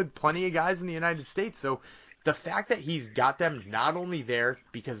contend with plenty of guys in the United States. So the fact that he's got them not only there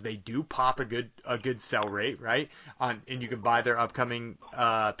because they do pop a good sell rate, right? And you can buy their upcoming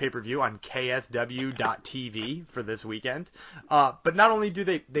pay-per-view on KSW.TV for this weekend. But not only do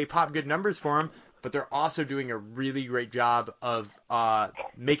they pop good numbers for him, but they're also doing a really great job of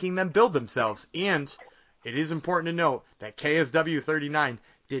making them build themselves. And it is important to note that KSW 39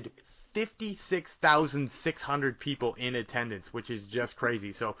 did 56,600 people in attendance, which is just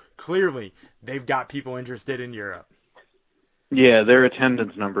crazy. So clearly they've got people interested in Europe. Yeah, their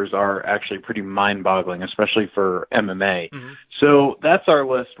attendance numbers are actually pretty mind-boggling, especially for MMA. Mm-hmm. So that's our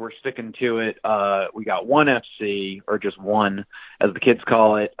list. We're sticking to it. We got ONE FC, or just one, as the kids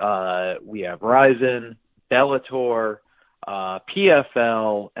call it. We have Ryzen, Bellator,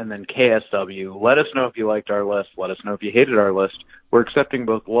 PFL, and then KSW. Let us know if you liked our list. Let us know if you hated our list. We're accepting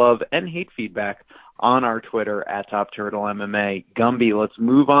both love and hate feedback on our Twitter at Top Turtle MMA. Gumby, let's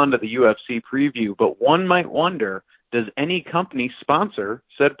move on to the UFC preview. But one might wonder, does any company sponsor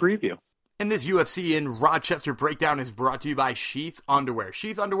said preview? And this UFC in Rochester breakdown is brought to you by Sheath Underwear.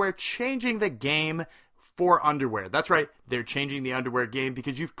 Sheath Underwear changing the game for underwear. That's right, they're changing the underwear game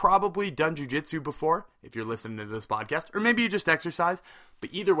because you've probably done jiu-jitsu before, if you're listening to this podcast, or maybe you just exercise.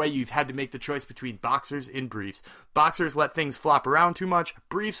 But either way, you've had to make the choice between boxers and briefs. Boxers let things flop around too much.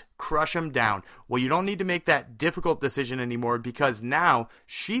 Briefs crush them down. Well, you don't need to make that difficult decision anymore because now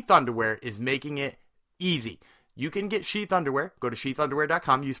Sheath Underwear is making it easy. You can get Sheath Underwear. Go to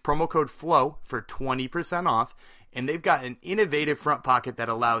sheathunderwear.com. Use promo code FLOW for 20% off. And they've got an innovative front pocket that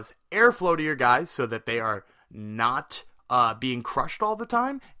allows airflow to your guys so that they are not being crushed all the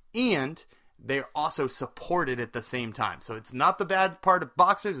time. And they're also supported at the same time. So it's not the bad part of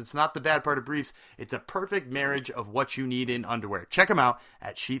boxers. It's not the bad part of briefs. It's a perfect marriage of what you need in underwear. Check them out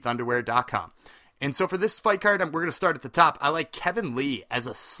at sheathunderwear.com. And so for this fight card, we're going to start at the top. I like Kevin Lee as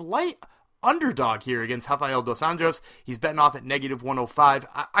a slight underdog here against Rafael Dos Anjos. He's betting off at -105.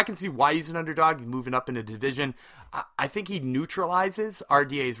 I can see why he's an underdog. He's moving up in a division. I think he neutralizes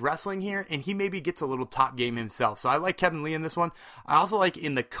RDA's wrestling here, and he maybe gets a little top game himself. So I like Kevin Lee in this one. I also like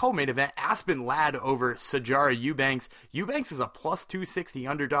in the co-main event, Aspen Ladd over Sijara Eubanks. Eubanks is a +260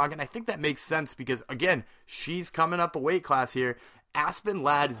 underdog, and I think that makes sense because, again, she's coming up a weight class here. Aspen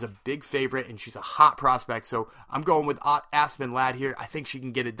Ladd is a big favorite, and she's a hot prospect, so I'm going with Aspen Ladd here. I think she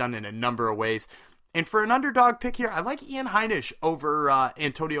can get it done in a number of ways. And for an underdog pick here, I like Ian Heinisch over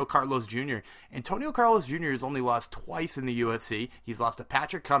Antonio Carlos Jr. Antonio Carlos Jr. has only lost twice in the UFC. He's lost to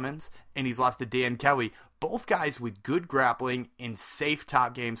Patrick Cummins, and he's lost to Dan Kelly. Both guys with good grappling and safe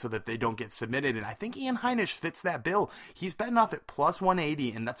top game so that they don't get submitted. And I think Ian Heinisch fits that bill. He's betting off at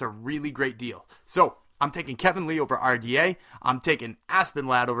 +180, and that's a really great deal. So I'm taking Kevin Lee over RDA. I'm taking Aspen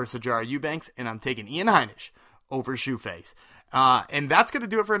Ladd over Sijara Eubanks. And I'm taking Ian Heinisch over Shoeface. And that's going to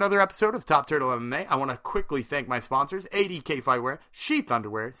do it for another episode of Top Turtle MMA. I want to quickly thank my sponsors, ADK Fightwear, Sheath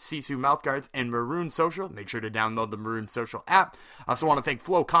Underwear, Sisu Mouthguards, and Maroon Social. Make sure to download the Maroon Social app. I also want to thank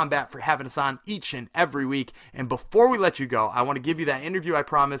Flow Combat for having us on each and every week. And before we let you go, I want to give you that interview I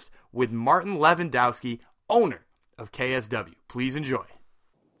promised with Martin Lewandowski, owner of KSW. Please enjoy.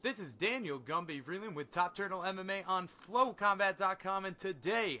 This is Daniel Gumby Vreeland with Top Turtle MMA on FlowCombat.com, and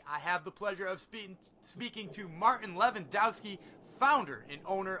today I have the pleasure of speaking to Martin Lewandowski, founder and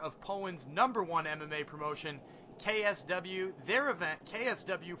owner of Poland's #1 MMA promotion, KSW. Their event,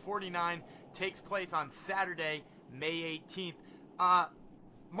 KSW 49, takes place on Saturday, May 18th.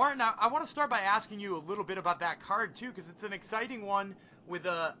 Martin, I want to start by asking you a little bit about that card, too, because it's an exciting one with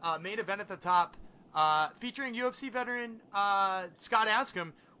a main event at the top featuring UFC veteran Scott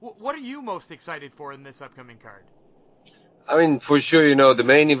Askham. What are you most excited for in this upcoming card? I mean, for sure, the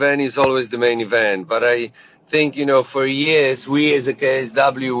main event is always the main event. But I think, for years, we as a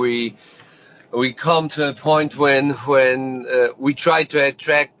KSW, we come to a point when we try to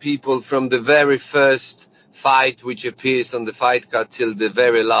attract people from the very first fight which appears on the fight card till the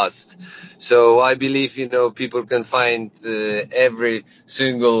very last. So I believe, people can find every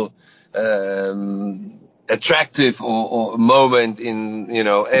single attractive or moment in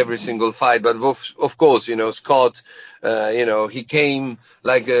every single fight. But of course, Scott, he came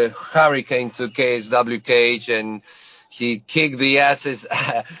like a hurricane to KSW cage, and he kicked the asses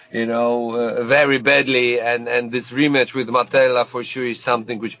very badly, and this rematch with Martella for sure is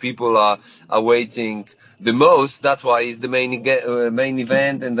something which people are waiting the most. That's why it's the main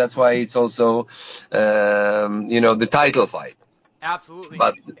event, and that's why it's also the title fight. Absolutely.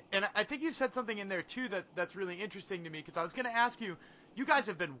 And I think you said something in there, too, that's really interesting to me, because I was going to ask you, you guys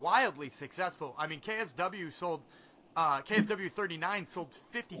have been wildly successful. I mean, KSW 39 sold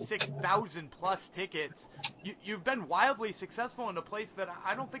 56,000 plus tickets. You've been wildly successful in a place that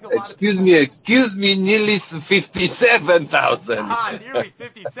I don't think a lot of people... Excuse me, nearly 57,000. Nearly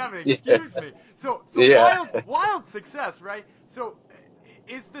 57, excuse me. So yeah. Wild success, right? So...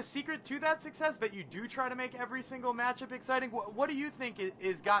 is the secret to that success that you do try to make every single matchup exciting? What do you think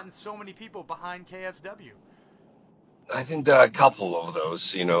is gotten so many people behind KSW? I think there are a couple of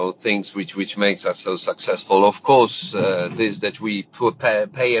those, things which makes us so successful. Of course, this that we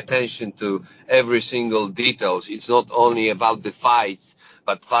pay attention to every single details. It's not only about the fights,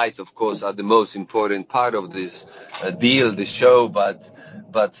 but fights, of course, are the most important part of this deal, the show.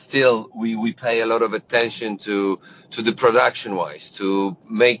 But still, we pay a lot of attention to the production wise, to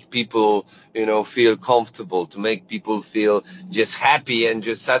make people, feel comfortable, to make people feel just happy and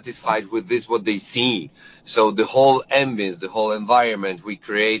just satisfied with this, what they see. So the whole ambience, the whole environment we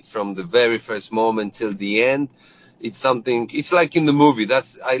create from the very first moment till the end, it's like in the movie.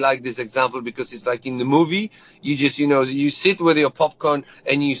 I like this example because it's like in the movie, you just, you sit with your popcorn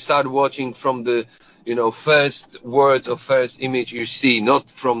and you start watching from the, first words or first image you see, not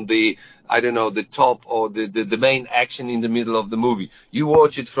from the, the top or the main action in the middle of the movie. You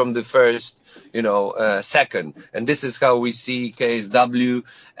watch it from the first, second. And this is how we see KSW.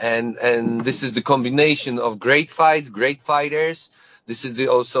 And this is the combination of great fights, great fighters. This is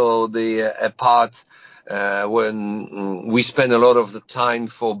also the part when we spend a lot of the time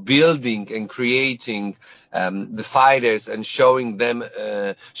for building and creating the fighters and showing them,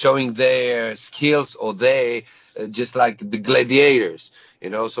 showing their skills, or they just like the gladiators,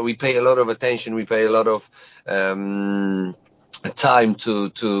 So we pay a lot of attention. We pay a lot of time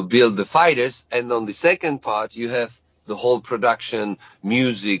to build the fighters. And on the second part, you have the whole production,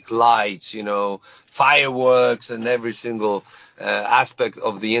 music, lights, fireworks, and every single aspect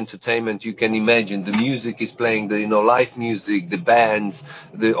of the entertainment you can imagine. The music is playing, the live music, the bands,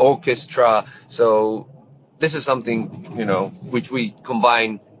 the orchestra. So this is something which we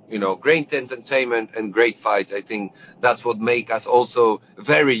combine, great entertainment and great fights. I think that's what make us also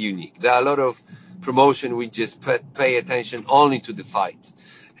very unique. There are a lot of promotion we just pay attention only to the fights,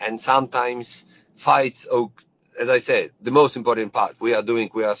 and sometimes fights, as I said, the most important part we are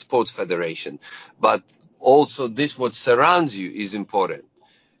a sports federation, but also this what surrounds you is important,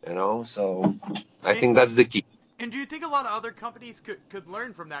 so I think that's the key. And do you think a lot of other companies could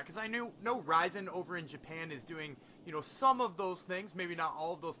learn from that? Because I know Ryzen over in Japan is doing, some of those things, maybe not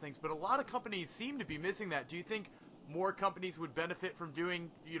all of those things, but a lot of companies seem to be missing that. Do you think more companies would benefit from doing,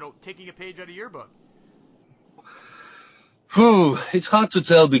 taking a page out of your book? It's hard to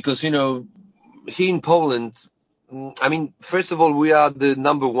tell because, here in Poland, first of all, we are the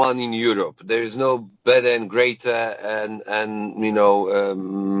number one in Europe. There is no better and greater and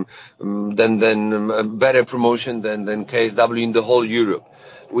better promotion than KSW in the whole Europe.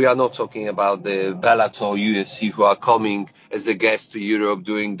 We are not talking about the Bellator, UFC, who are coming as a guest to Europe,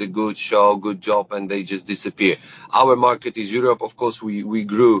 doing the good show, good job, and they just disappear. Our market is Europe. Of course, we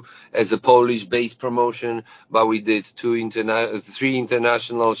grew as a Polish-based promotion, but we did 3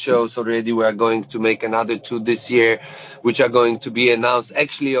 international shows already. We are going to make another 2 this year, which are going to be announced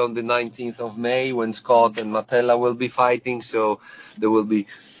actually on the 19th of May when Scott and Matella will be fighting. So there will be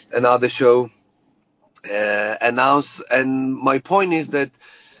another show announced. And my point is that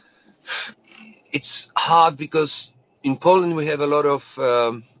it's hard because in Poland we have a lot of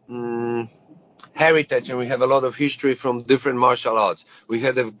heritage and we have a lot of history from different martial arts. We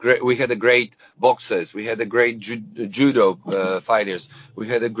had a great boxers, we had a great judo fighters, we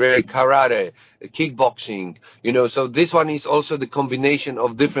had a great karate, kickboxing. So this one is also the combination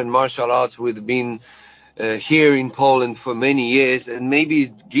of different martial arts we've been here in Poland for many years, and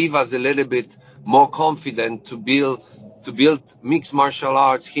maybe give us a little bit more confident to build mixed martial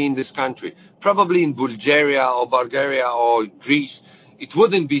arts here in this country. Probably in Bulgaria or Greece, it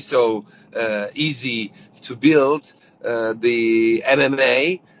wouldn't be so easy to build the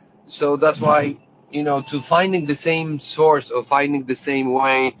MMA. So that's why, to finding the same source or finding the same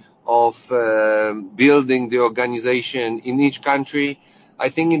way of building the organization in each country, I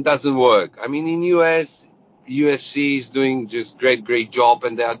think it doesn't work. In US, UFC is doing just great job,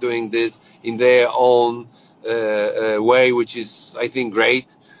 and they are doing this in their own way, which is, I think,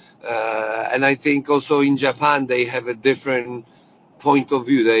 great. And I think also in Japan, they have a different point of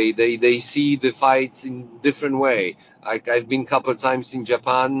view. They see the fights in different way. Like I've been a couple of times in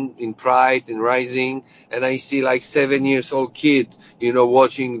Japan, in Pride, in Rising, and I see like 7-year-old kid,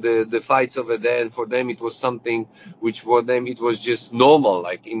 watching the fights over there. And for them, it was something which for them, it was just normal,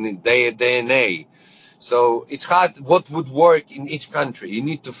 like in the DNA. So it's hard what would work in each country. You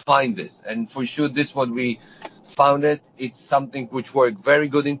need to find this. And for sure, this what we found it. It's something which works very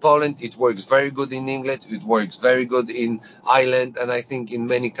good in Poland. It works very good in England. It works very good in Ireland. And I think in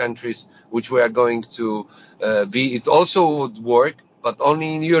many countries which we are going to be, it also would work, but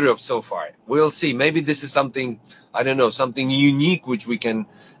only in Europe so far. We'll see. Maybe this is something, I don't know, something unique which we can,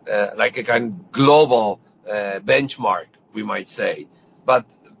 like a kind of global benchmark, we might say. But,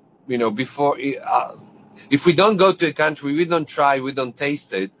 before... if we don't go to a country, we don't try, we don't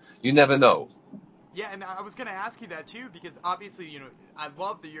taste it, you never know. Yeah, and I was going to ask you that too, because obviously, you know, I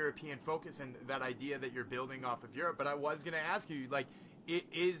love the European focus and that idea that you're building off of Europe, but I was going to ask you, like, it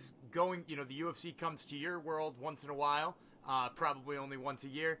is going, you know, the UFC comes to your world once in a while, probably only once a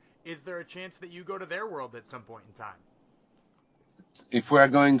year. Is there a chance that you go to their world at some point in time? If we're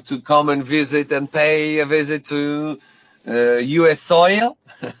going to come and visit and pay a visit to U.S. soil,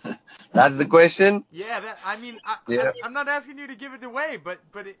 that's the question. Yeah, I mean, Yeah. I'm not asking you to give it away, but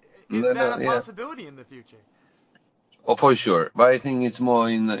is No, that a yeah. possibility in the future? Oh, for sure, but I think it's more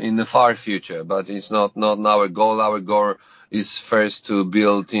in the far future. But it's not our goal. Our goal is first to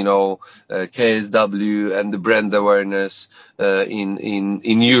build, you know, KSW and the brand awareness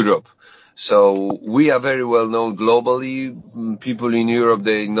in Europe. So we are very well known globally. People in Europe,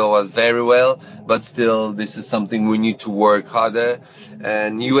 they know us very well, but still this is something we need to work harder.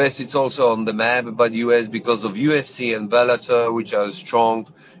 And US, it's also on the map, but US, because of UFC and Bellator, which are strong,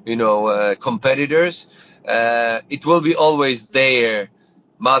 you know, competitors, it will be always their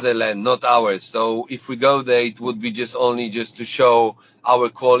motherland, not ours. So if we go there, it would be only to show our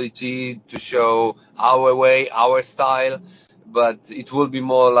quality, to show our way, our style, but it will be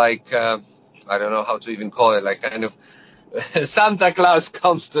more like, I don't know how to even call it, like kind of Santa Claus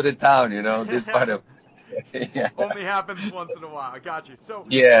comes to the town, you know, this part of, yeah. Only happens once in a while. I got you. So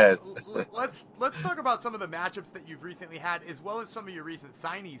Yes. let's talk about some of the matchups that you've recently had, as well as some of your recent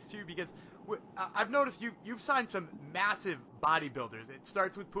signees too, because I've noticed you've signed some massive bodybuilders. It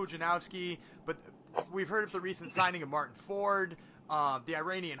starts with Pudzianowski, but we've heard of the recent signing of Martin Ford, the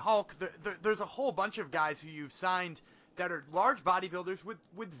Iranian Hulk. There's a whole bunch of guys who you've signed that are large bodybuilders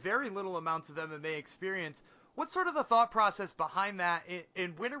with very little amounts of MMA experience. What's sort of the thought process behind that,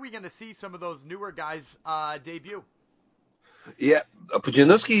 and when are we going to see some of those newer guys debut? Yeah,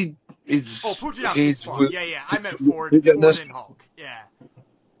 Pudzianowski is... Oh, Pudzianowski's fun. Yeah, I meant Ford and Hulk. Yeah.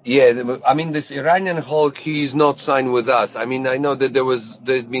 Yeah, I mean, this Iranian Hulk, he's not signed with us. I mean, I know that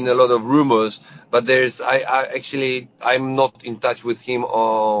there's been a lot of rumors, but I'm not in touch with him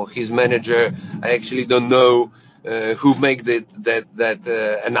or his manager. I actually don't know who made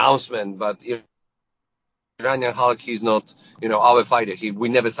that announcement, but Iranian Hulk, he's not, you know, our fighter. We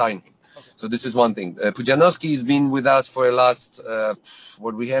never signed him. Okay. So this is one thing. Pudzianowski has been with us for the last,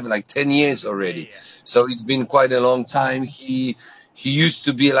 what we have, like 10 years already. Yeah. So it's been quite a long time. He used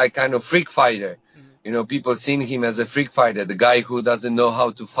to be like kind of freak fighter. Mm-hmm. You know, people seen him as a freak fighter, the guy who doesn't know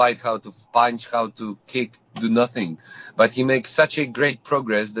how to fight, how to punch, how to kick, do nothing. But he makes such a great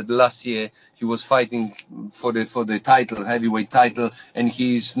progress that last year he was fighting for the title, heavyweight title, and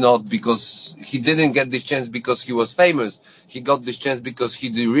he's not, because he didn't get this chance because he was famous. He got this chance because he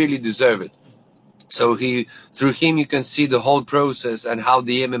really deserved it. So through him, you can see the whole process and how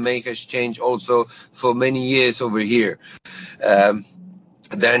the MMA has changed also for many years over here.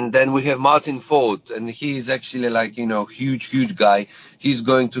 Then we have Martin Ford, and he's actually like, you know, huge guy. He's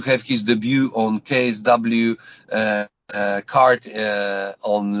going to have his debut on KSW card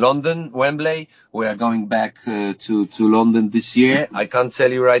on London, Wembley. We are going back to London this year. I can't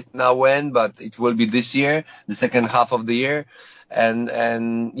tell you right now when, but it will be this year, the second half of the year. And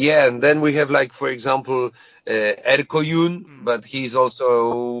then we have, like, for example, Erko Yun, but he's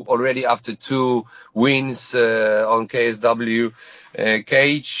also already after 2 wins on KSW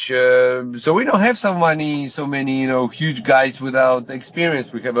cage. So we don't have so many, you know, huge guys without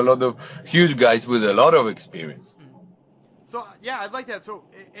experience. We have a lot of huge guys with a lot of experience. So, yeah, I'd like that. So,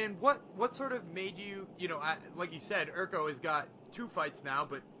 and what sort of made you, you know, like you said, Erko has got 2 fights now,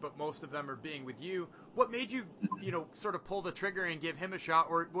 but most of them are being with you. What made you, you know, sort of pull the trigger and give him a shot,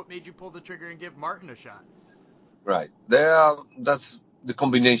 or what made you pull the trigger and give Martin a shot? Right. That's the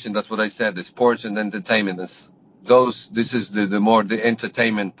combination. That's what I said, the sports and entertainment. This is the more the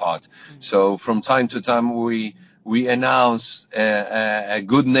entertainment part. Mm-hmm. So from time to time we announce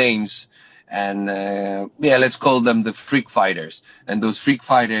good names, and let's call them the freak fighters. And those freak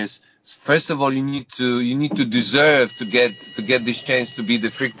fighters, first of all, you need to deserve to get this chance to be the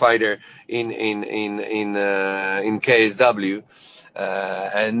freak fighter in KSW.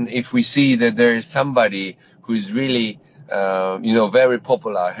 And if we see that there is somebody who is really very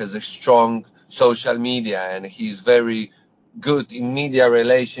popular, has a strong social media, and he's very good in media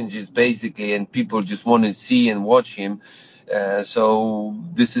relationships basically, and people just want to see and watch him. So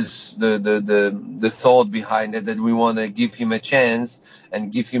this is the thought behind it, that we want to give him a chance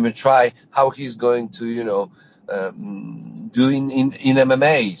and give him a try how he's going to do in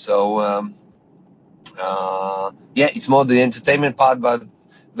MMA. So it's more the entertainment part, but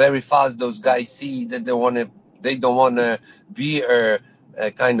very fast those guys see that they don't want to be a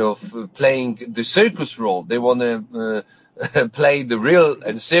kind of playing the circus role. They want to play the real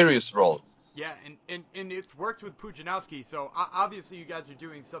and serious role. Yeah, and it's worked with Pudzianowski, so obviously you guys are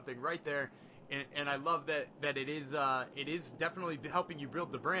doing something right there, and I love that it is definitely helping you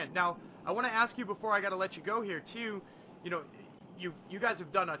build the brand. Now, I want to ask you before I got to let you go here too, you guys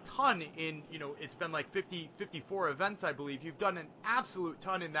have done a ton in, it's been like 54 events, I believe. You've done an absolute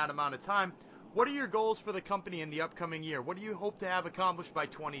ton in that amount of time. What are your goals for the company in the upcoming year? What do you hope to have accomplished by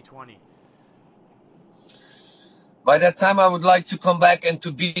 2020? By that time, I would like to come back and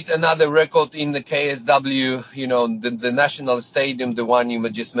to beat another record in the KSW, the national stadium, the one you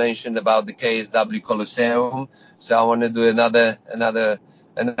just mentioned about the KSW Colosseum. So I want to do another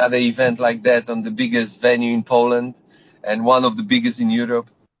event like that on the biggest venue in Poland and one of the biggest in Europe.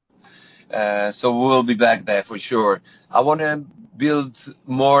 So we'll be back there for sure. I want to build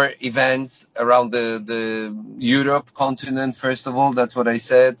more events around the Europe continent. First of all, that's what I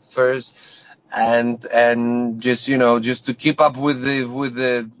said first. And just to keep up with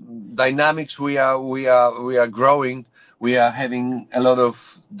the dynamics, we are growing. We are having a lot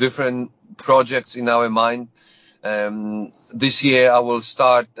of different projects in our mind. This year I will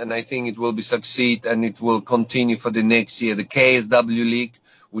start, and I think it will be succeed, and it will continue for the next year. The KSW League,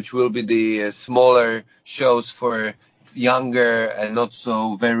 which will be the smaller shows for younger and not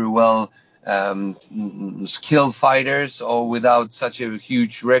so very well skilled fighters, or without such a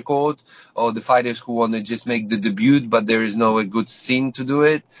huge record, or the fighters who want to just make the debut but there is no a good scene to do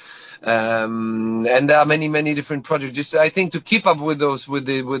it. And there are many different projects, just I think to keep up with those, with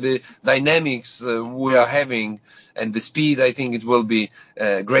the dynamics we are having and the speed. I think it will be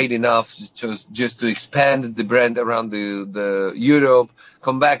great enough just to expand the brand around the Europe,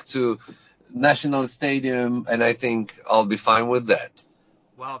 come back to national stadium, and I think I'll be fine with that.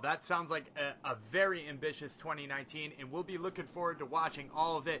 Well, that sounds like a very ambitious 2019, and we'll be looking forward to watching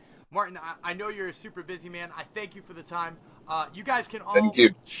all of it. Martin, I know you're a super busy man. I thank you for the time. You guys can all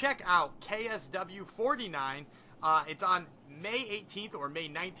check out KSW 49. It's on May 18th or May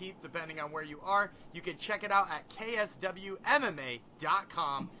 19th, depending on where you are. You can check it out at kswmma.com,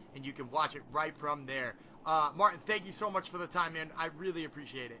 and you can watch it right from there. Martin, thank you so much for the time, man. I really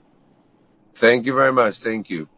appreciate it. Thank you very much. Thank you.